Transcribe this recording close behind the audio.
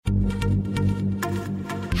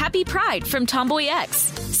Happy Pride from Tomboy X,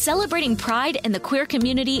 celebrating pride and the queer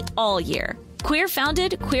community all year. Queer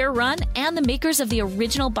founded, queer run, and the makers of the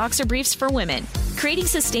original boxer briefs for women, creating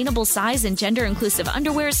sustainable size and gender inclusive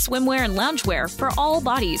underwear, swimwear, and loungewear for all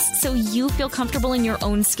bodies so you feel comfortable in your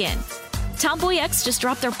own skin. Tomboy X just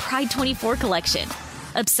dropped their Pride 24 collection.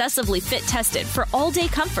 Obsessively fit tested for all day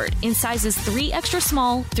comfort in sizes 3 extra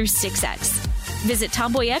small through 6X. Visit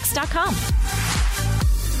tomboyx.com.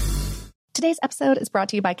 Today's episode is brought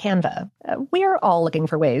to you by Canva. We're all looking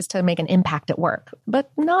for ways to make an impact at work, but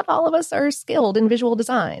not all of us are skilled in visual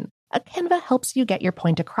design. Canva helps you get your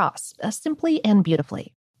point across, simply and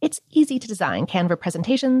beautifully. It's easy to design Canva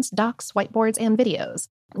presentations, docs, whiteboards, and videos.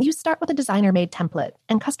 You start with a designer-made template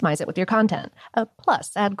and customize it with your content.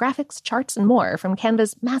 Plus, add graphics, charts, and more from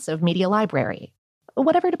Canva's massive media library.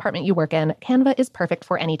 Whatever department you work in, Canva is perfect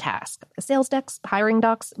for any task. Sales decks, hiring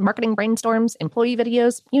docs, marketing brainstorms, employee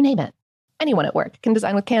videos, you name it. Anyone at work can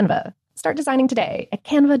design with Canva. Start designing today at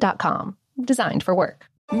canva.com. Designed for work.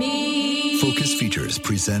 Focus Features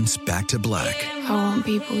presents Back to Black. I want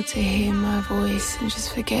people to hear my voice and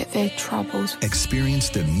just forget their troubles. Experience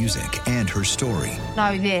the music and her story.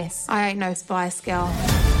 Know this. I ain't no Spice Girl.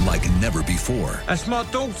 Like never before. That's my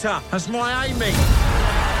daughter. That's my Amy.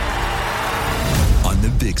 On the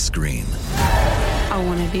big screen. I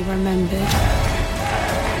want to be remembered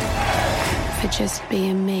for just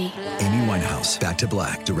being me. Amy Winehouse, Back to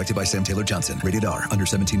Black, directed by Sam Taylor Johnson. Rated R, under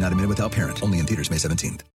 17, not a minute without parent. Only in theaters May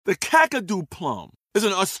 17th. The Kakadu plum is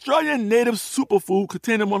an Australian native superfood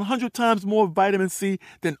containing 100 times more vitamin C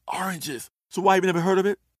than oranges. So why have you never heard of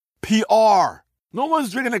it? PR. No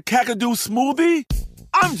one's drinking a Kakadu smoothie?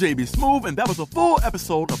 I'm JB Smoove, and that was a full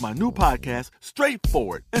episode of my new podcast,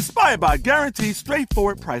 Straightforward, inspired by guaranteed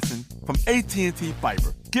straightforward pricing from AT&T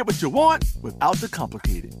Fiber. Get what you want without the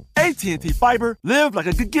complicated. AT&T Fiber, live like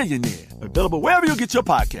a gigillionaire. Available wherever you get your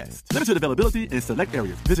podcasts. Limited availability in select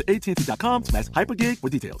areas. Visit AT&T.com/hypergig for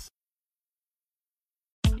details.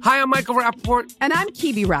 Hi, I'm Michael Rappaport. And I'm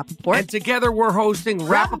Kibi Rappaport. And together we're hosting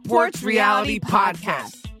Rappaport's Reality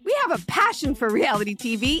Podcast. We have a passion for reality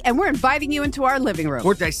TV, and we're inviting you into our living room.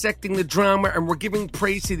 We're dissecting the drama, and we're giving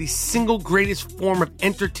praise to the single greatest form of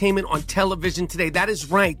entertainment on television today. That is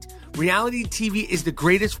right. Reality TV is the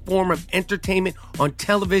greatest form of entertainment on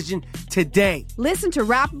television today. Listen to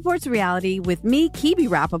Rappaport's Reality with me, Kibi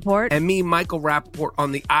Rappaport. And me, Michael Rappaport,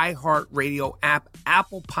 on the iHeartRadio app,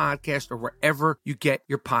 Apple Podcast, or wherever you get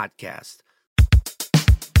your podcast.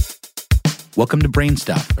 Welcome to Brain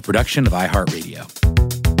Stuff, a production of iHeartRadio.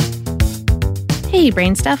 Hey,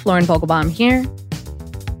 Brain Stuff, Lauren Vogelbaum here.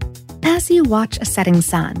 As you watch a setting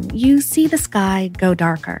sun, you see the sky go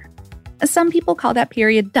darker. Some people call that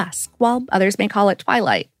period dusk, while others may call it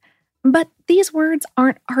twilight. But these words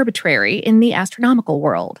aren't arbitrary in the astronomical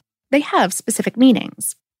world. They have specific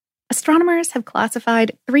meanings. Astronomers have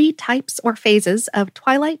classified 3 types or phases of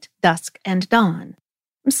twilight, dusk, and dawn.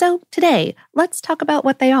 So today, let's talk about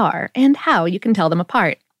what they are and how you can tell them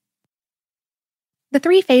apart. The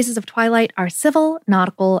 3 phases of twilight are civil,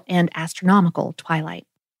 nautical, and astronomical twilight.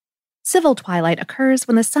 Civil twilight occurs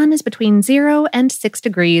when the sun is between 0 and 6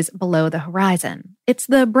 degrees below the horizon. It's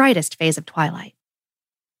the brightest phase of twilight.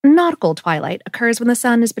 Nautical twilight occurs when the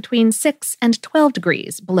sun is between 6 and 12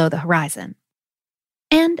 degrees below the horizon.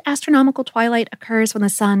 And astronomical twilight occurs when the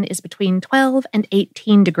sun is between 12 and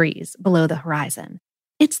 18 degrees below the horizon.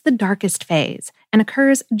 It's the darkest phase and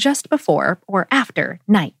occurs just before or after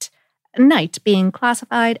night. Night being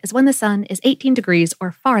classified as when the sun is 18 degrees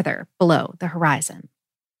or farther below the horizon.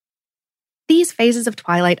 These phases of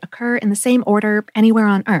twilight occur in the same order anywhere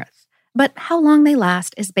on Earth, but how long they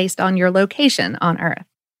last is based on your location on Earth.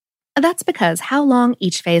 That's because how long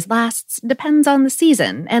each phase lasts depends on the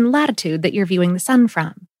season and latitude that you're viewing the sun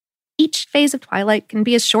from. Each phase of twilight can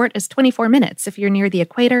be as short as 24 minutes if you're near the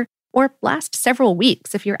equator, or last several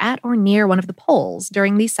weeks if you're at or near one of the poles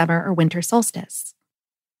during the summer or winter solstice.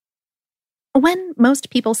 When most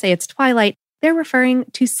people say it's twilight, they're referring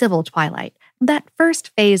to civil twilight, that first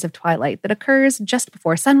phase of twilight that occurs just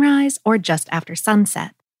before sunrise or just after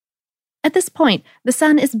sunset. At this point, the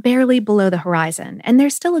sun is barely below the horizon, and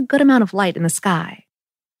there's still a good amount of light in the sky.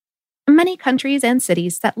 Many countries and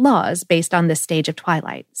cities set laws based on this stage of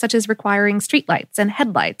twilight, such as requiring streetlights and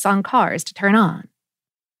headlights on cars to turn on.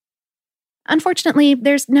 Unfortunately,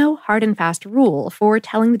 there's no hard and fast rule for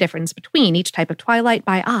telling the difference between each type of twilight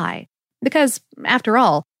by eye, because, after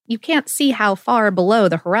all, you can't see how far below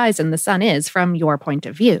the horizon the sun is from your point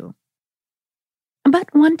of view.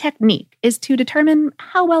 But one technique is to determine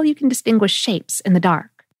how well you can distinguish shapes in the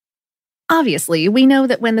dark. Obviously, we know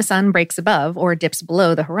that when the sun breaks above or dips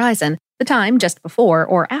below the horizon, the time just before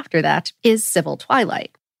or after that is civil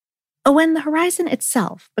twilight. When the horizon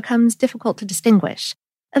itself becomes difficult to distinguish,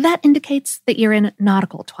 that indicates that you're in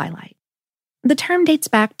nautical twilight. The term dates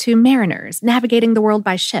back to mariners navigating the world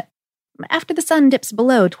by ship. After the sun dips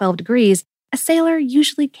below 12 degrees, a sailor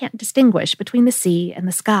usually can't distinguish between the sea and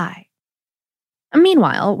the sky.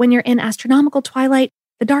 Meanwhile, when you're in astronomical twilight,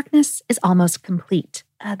 the darkness is almost complete.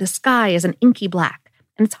 The sky is an inky black,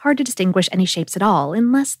 and it's hard to distinguish any shapes at all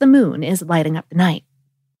unless the moon is lighting up the night.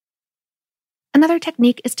 Another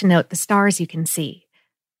technique is to note the stars you can see.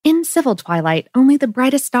 In civil twilight, only the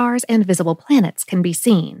brightest stars and visible planets can be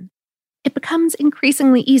seen. It becomes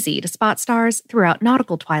increasingly easy to spot stars throughout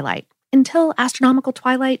nautical twilight, until astronomical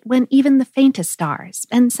twilight when even the faintest stars,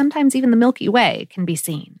 and sometimes even the Milky Way, can be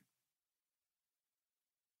seen.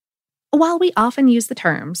 While we often use the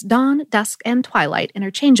terms dawn, dusk, and twilight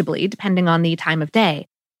interchangeably depending on the time of day,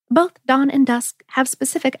 both dawn and dusk have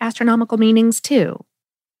specific astronomical meanings too.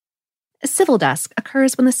 Civil dusk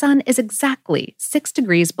occurs when the sun is exactly 6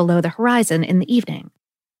 degrees below the horizon in the evening.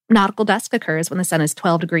 Nautical dusk occurs when the sun is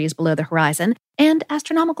 12 degrees below the horizon, and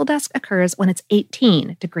astronomical dusk occurs when it's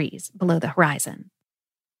 18 degrees below the horizon.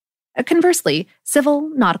 Conversely,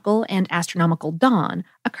 civil, nautical, and astronomical dawn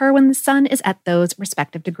occur when the sun is at those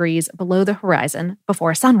respective degrees below the horizon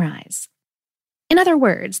before sunrise. In other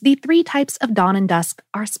words, the 3 types of dawn and dusk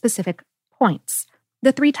are specific points.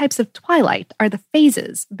 The 3 types of twilight are the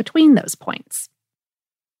phases between those points.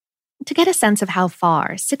 To get a sense of how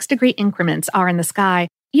far 6-degree increments are in the sky,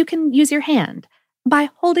 you can use your hand by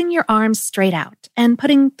holding your arms straight out and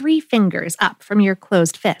putting 3 fingers up from your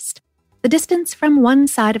closed fist. The distance from one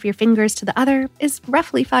side of your fingers to the other is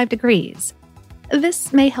roughly 5 degrees.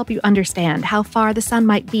 This may help you understand how far the sun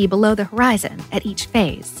might be below the horizon at each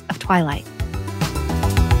phase of twilight.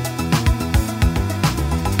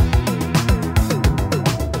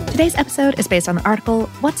 Today's episode is based on the article,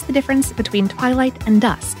 What's the Difference Between Twilight and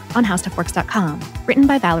Dusk on HowStuffWorks.com, written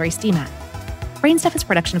by Valerie Steemack. Brainstuff is a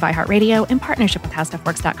production of iHeartRadio in partnership with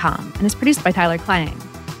HowStuffWorks.com and is produced by Tyler Klang.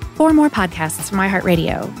 For more podcasts from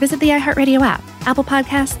iHeartRadio, visit the iHeartRadio app, Apple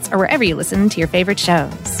Podcasts, or wherever you listen to your favorite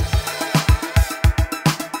shows.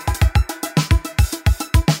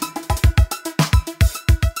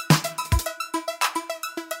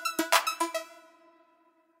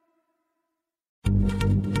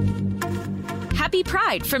 Happy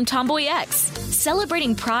Pride from Tomboy X,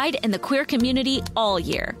 celebrating pride and the queer community all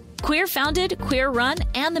year. Queer founded, queer run,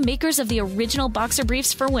 and the makers of the original boxer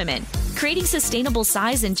briefs for women, creating sustainable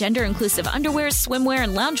size and gender inclusive underwear, swimwear,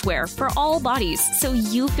 and loungewear for all bodies so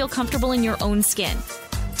you feel comfortable in your own skin.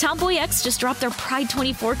 Tomboy X just dropped their Pride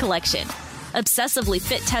 24 collection. Obsessively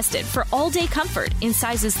fit tested for all day comfort in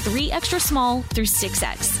sizes 3 extra small through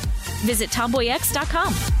 6X. Visit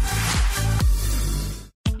tomboyx.com.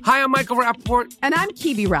 Hi, I'm Michael Rappaport. And I'm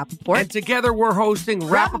Kibi Rappaport. And together we're hosting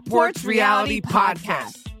Rappaport's Reality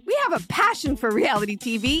Podcast. We have a passion for reality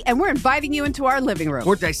TV, and we're inviting you into our living room.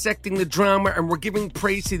 We're dissecting the drama, and we're giving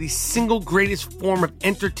praise to the single greatest form of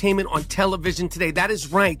entertainment on television today. That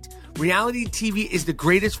is right. Reality TV is the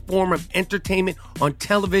greatest form of entertainment on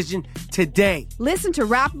television today. Listen to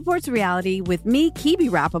Rappaport's Reality with me, Kibi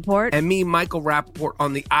Rappaport. And me, Michael Rappaport,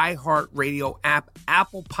 on the iHeartRadio app,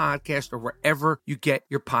 Apple Podcast, or wherever you get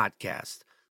your podcast.